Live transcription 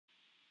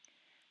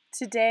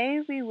Today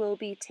we will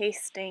be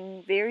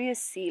testing various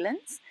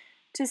sealants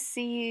to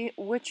see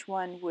which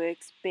one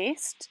works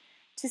best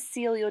to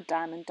seal your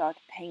diamond dot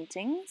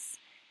paintings.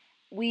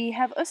 We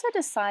have also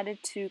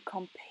decided to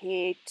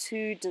compare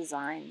two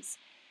designs.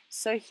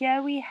 So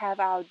here we have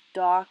our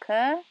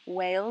darker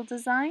whale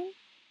design,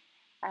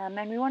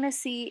 and we want to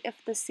see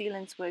if the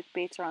sealants work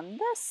better on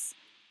this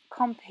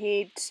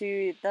compared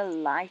to the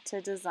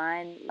lighter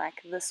design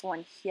like this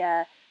one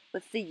here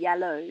with the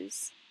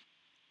yellows.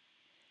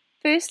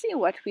 Firstly,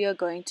 what we are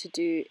going to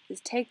do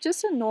is take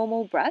just a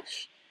normal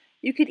brush.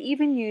 You could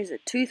even use a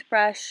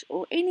toothbrush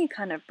or any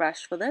kind of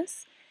brush for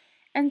this,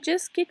 and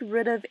just get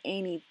rid of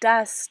any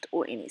dust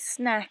or any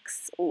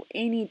snacks or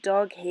any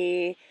dog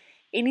hair,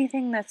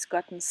 anything that's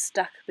gotten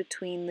stuck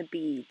between the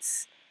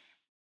beads.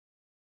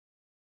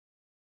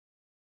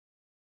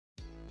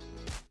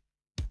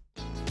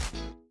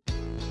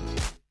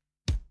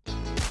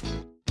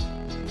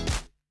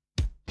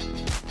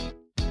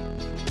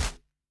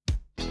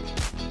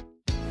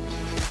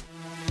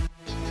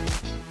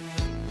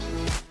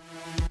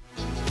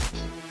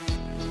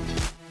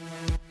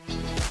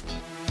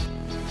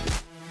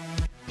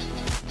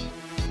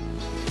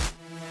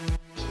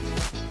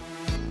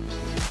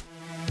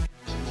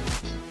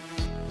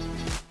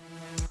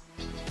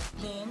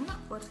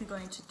 What we're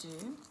going to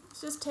do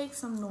is just take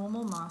some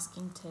normal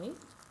masking tape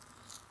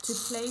to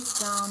place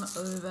down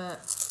over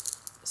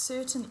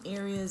certain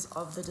areas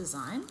of the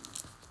design.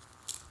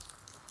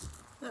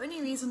 The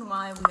only reason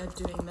why we are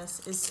doing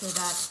this is so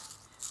that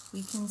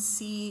we can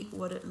see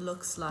what it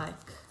looks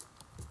like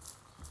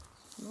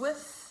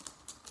with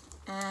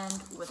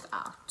and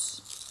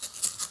without.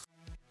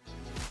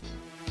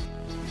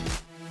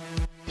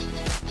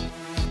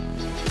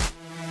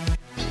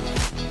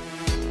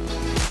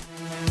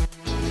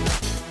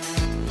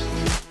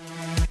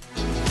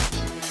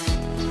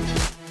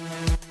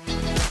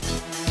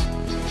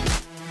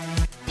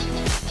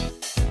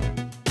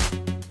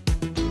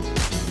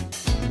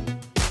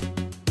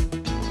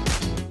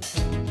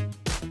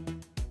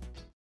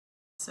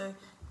 So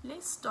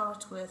let's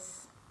start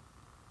with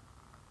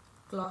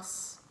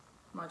gloss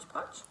Modge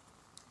Podge.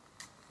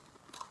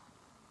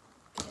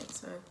 Okay,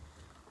 so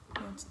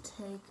I'm going to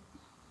take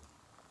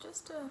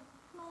just a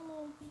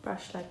normal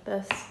brush like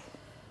this,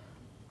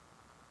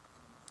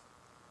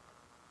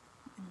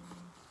 and then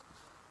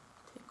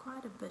take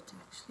quite a bit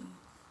actually.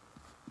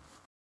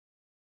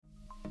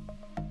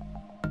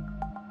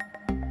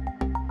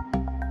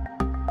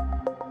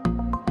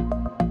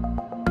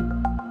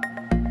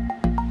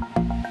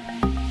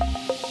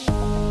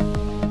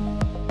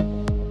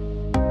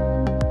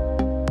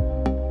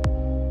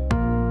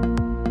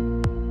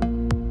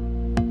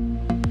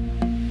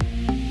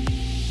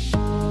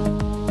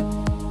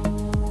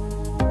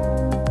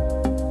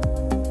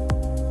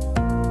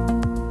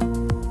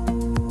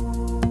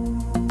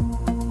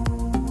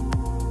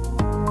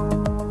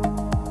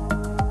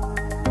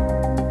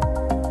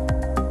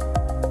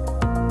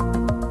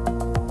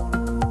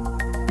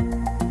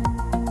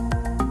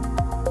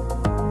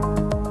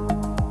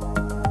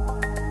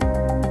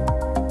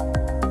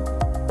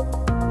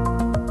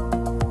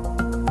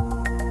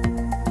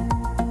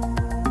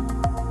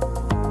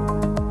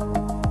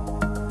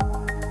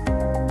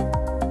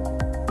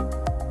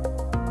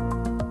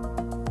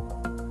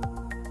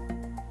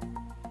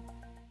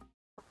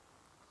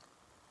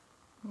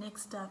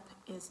 Next up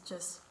is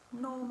just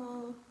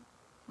normal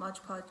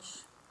Modge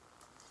Podge.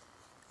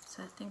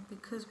 So I think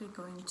because we're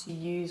going to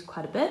use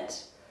quite a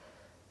bit,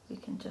 we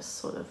can just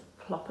sort of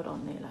plop it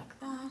on there like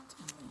that,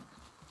 and then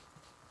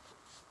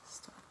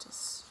start to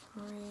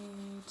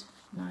spread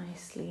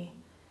nicely.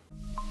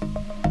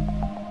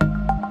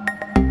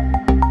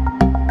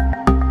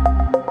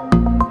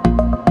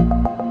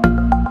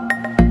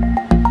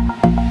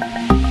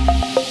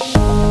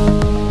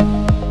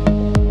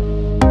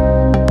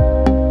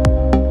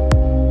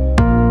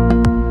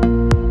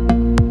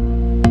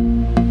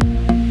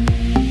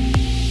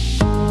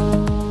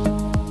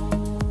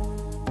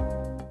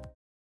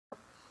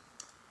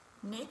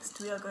 Next,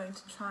 we are going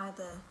to try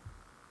the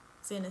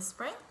Zenith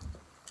spray.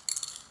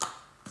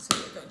 So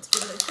we're going to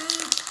give it a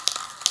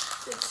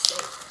good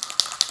shake,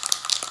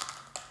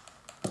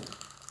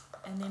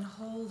 and then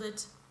hold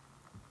it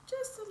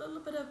just a little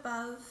bit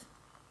above,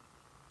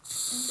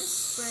 and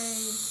just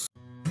spray.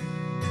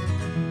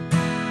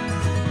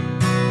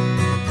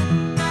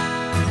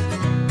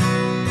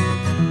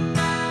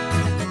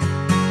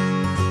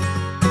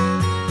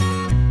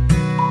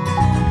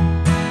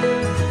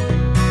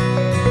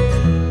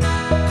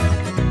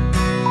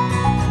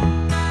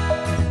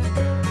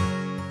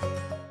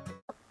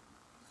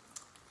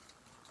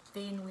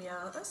 Then we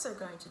are also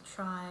going to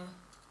try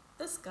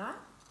this guy.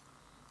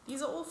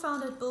 These are all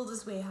found at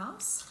Builder's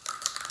Warehouse.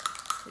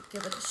 So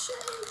give it a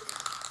shake.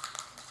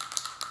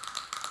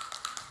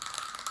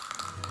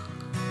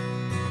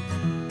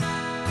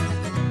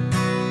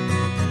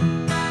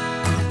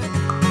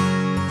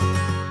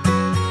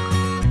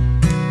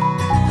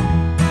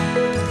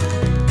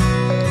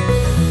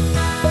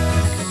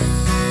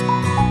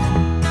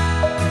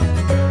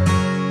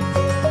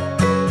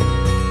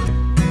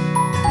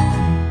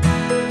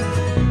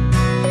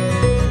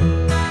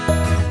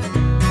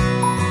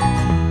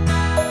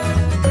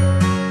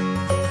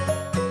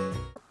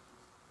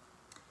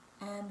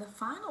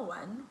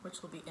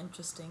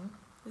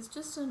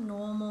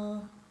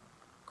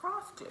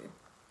 craft glue.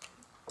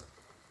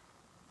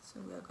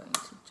 So we are going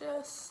to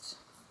just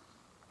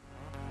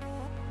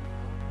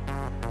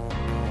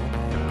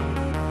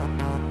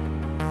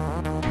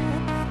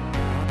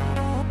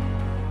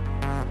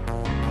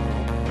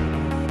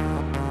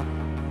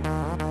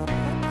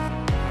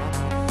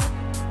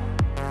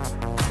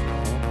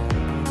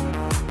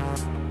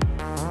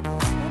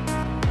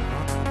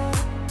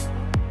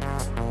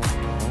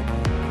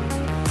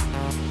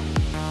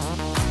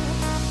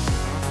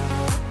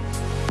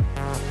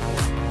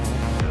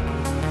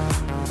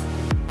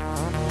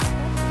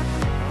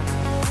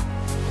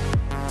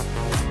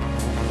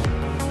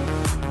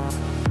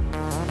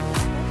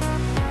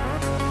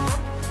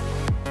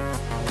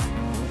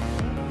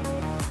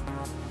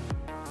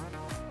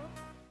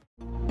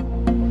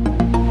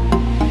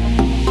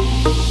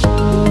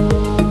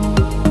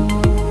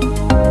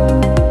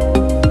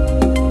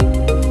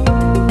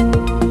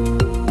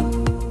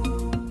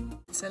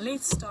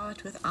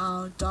start with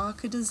our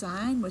darker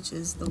design, which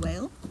is the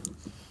whale.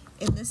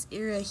 In this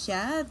area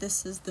here,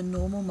 this is the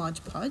normal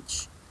Modge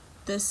Podge.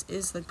 This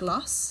is the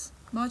gloss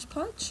Modge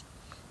Podge.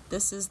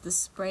 This is the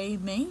spray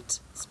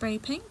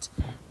paint,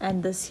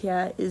 and this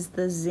here is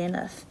the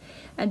Zenith.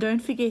 And don't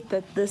forget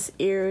that this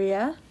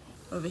area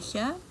over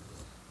here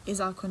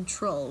is our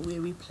control,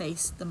 where we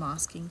place the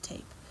masking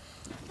tape.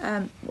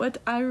 What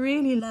I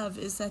really love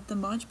is that the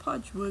Modge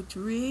Podge worked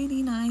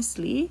really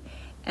nicely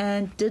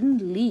and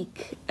didn't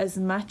leak as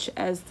much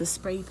as the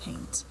spray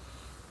paint.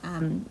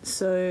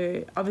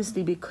 So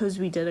obviously, because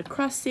we did a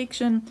cross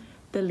section,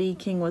 the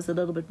leaking was a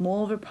little bit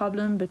more of a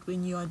problem, but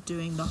when you are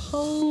doing the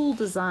whole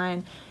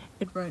design,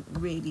 it won't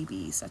really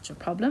be such a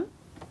problem.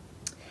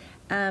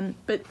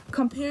 But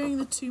comparing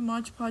the two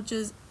Modge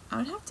Podges, I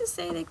would have to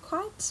say they're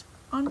quite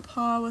on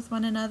par with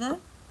one another.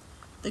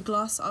 The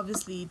gloss,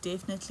 obviously,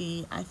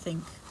 definitely, I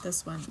think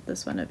this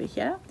one over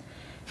here,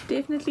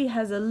 definitely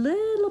has a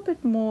little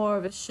bit more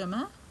of a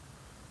shimmer,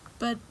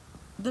 but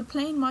the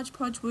plain Modge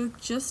Podge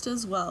worked just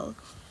as well,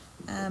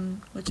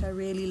 which I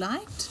really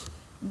liked.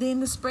 Then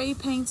the spray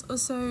paints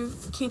also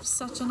kept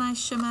such a nice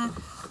shimmer.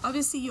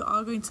 Obviously you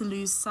are going to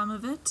lose some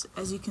of it,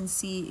 as you can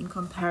see in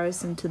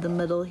comparison to the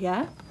middle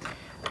here,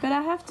 but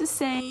I have to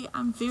say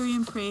I'm very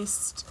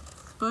impressed.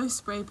 Both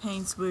spray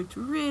paints worked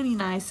really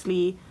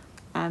nicely.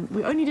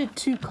 We only did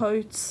 2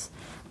 coats,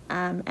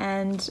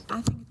 and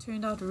I think it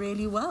turned out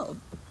really well.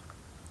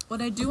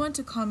 What I do want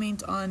to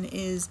comment on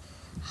is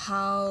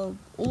how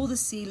all the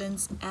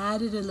sealants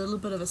added a little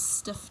bit of a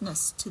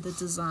stiffness to the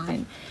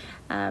design,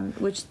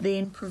 which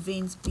then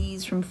prevents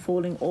beads from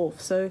falling off.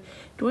 So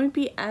it won't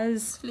be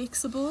as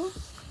flexible,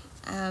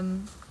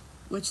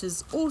 which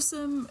is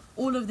awesome.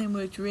 All of them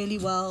worked really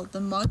well.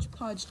 The Modge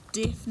Podge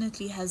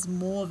definitely has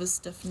more of a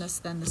stiffness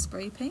than the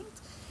spray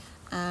paint,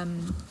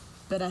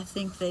 but I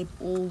think they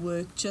all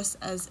work just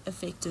as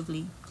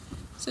effectively.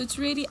 So it's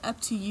really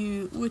up to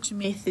you which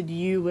method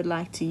you would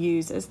like to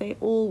use, as they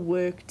all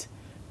worked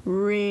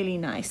really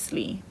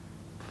nicely.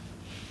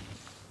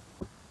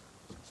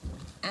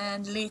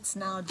 And let's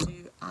now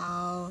do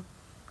our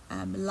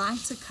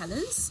lighter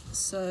colors.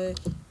 So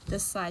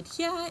this side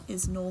here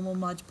is normal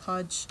Modge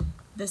Podge,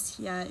 this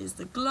here is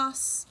the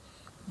gloss,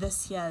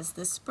 this here is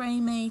the spray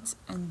mate,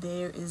 and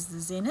there is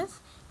the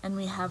Zenith. And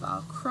we have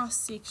our cross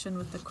section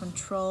with the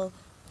control,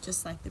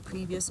 just like the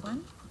previous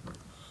one.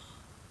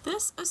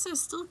 This also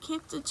still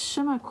kept its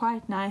shimmer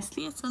quite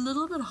nicely. It's a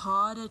little bit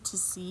harder to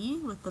see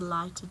with the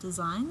lighter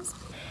designs.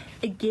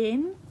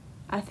 Again,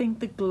 I think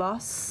the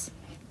gloss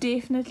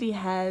definitely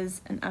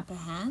has an upper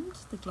hand,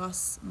 the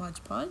gloss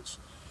Modge Podge,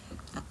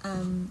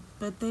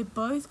 but they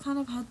both kind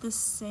of had the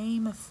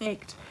same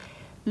effect,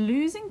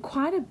 losing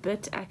quite a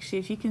bit actually.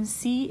 If you can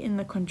see in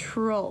the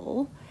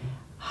control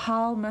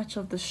how much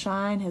of the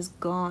shine has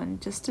gone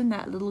just in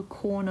that little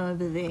corner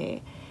over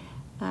there.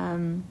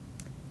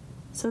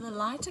 So the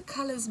lighter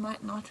colors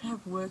might not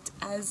have worked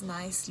as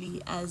nicely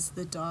as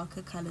the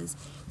darker colors.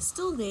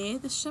 Still there,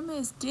 the shimmer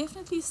is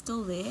definitely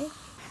still there,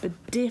 but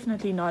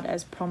definitely not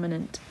as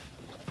prominent.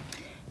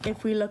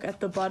 If we look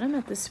at the bottom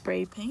at the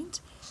spray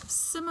paint,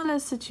 similar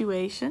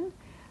situation,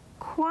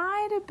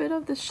 quite a bit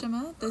of the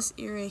shimmer. This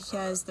area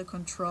here is the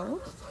control.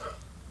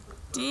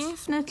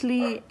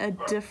 Definitely a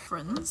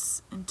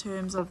difference in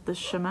terms of the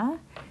shimmer.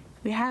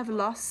 We have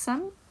lost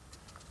some,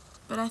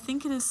 but I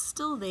think it is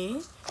still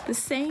there. The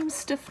same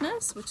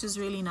stiffness, which is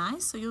really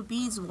nice, so your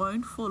beads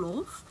won't fall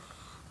off.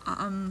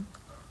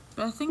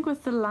 But I think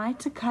with the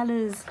lighter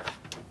colors,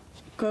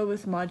 go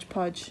with Modge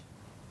Podge.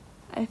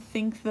 I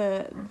think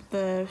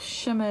the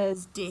shimmer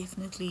is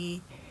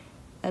definitely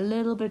a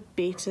little bit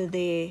better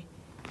there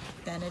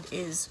than it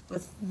is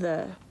with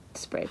the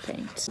spray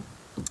paint.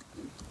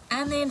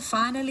 And then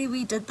finally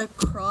we did the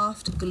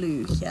craft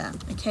glue here.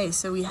 Okay,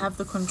 so we have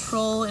the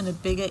control in a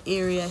bigger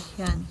area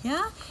here and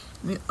here.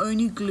 We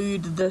only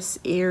glued this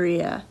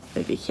area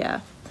over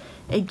here.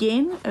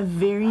 Again, a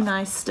very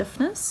nice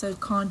stiffness, so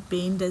it can't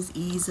bend as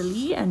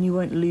easily and you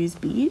won't lose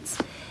beads.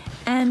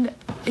 And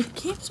it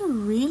kept a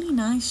really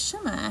nice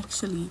shimmer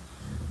actually.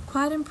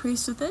 Quite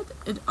impressed with it.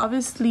 It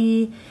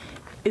obviously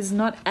is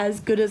not as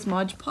good as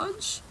Modge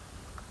Podge,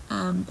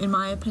 in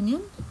my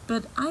opinion.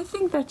 But I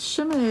think that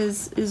shimmer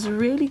is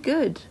really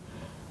good.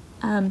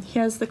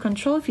 Here's the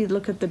control. If you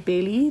look at the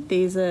belly,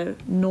 there's a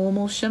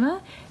normal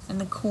shimmer,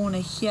 and the corner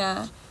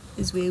here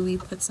is where we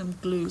put some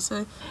glue.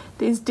 So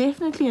there's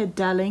definitely a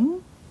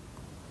dulling,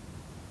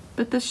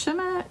 but the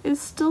shimmer is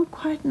still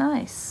quite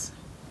nice.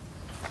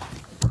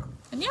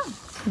 And yeah,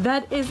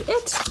 that is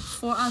it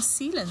for our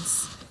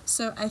sealants.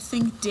 So I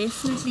think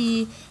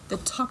definitely the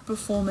top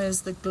performer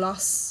is the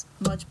gloss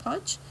Modge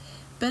Podge,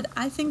 but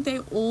I think they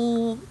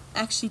all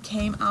actually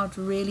came out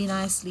really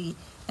nicely,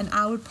 and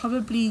I would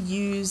probably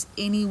use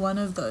any one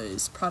of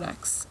those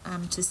products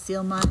to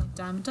seal my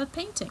diamond dot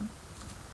painting.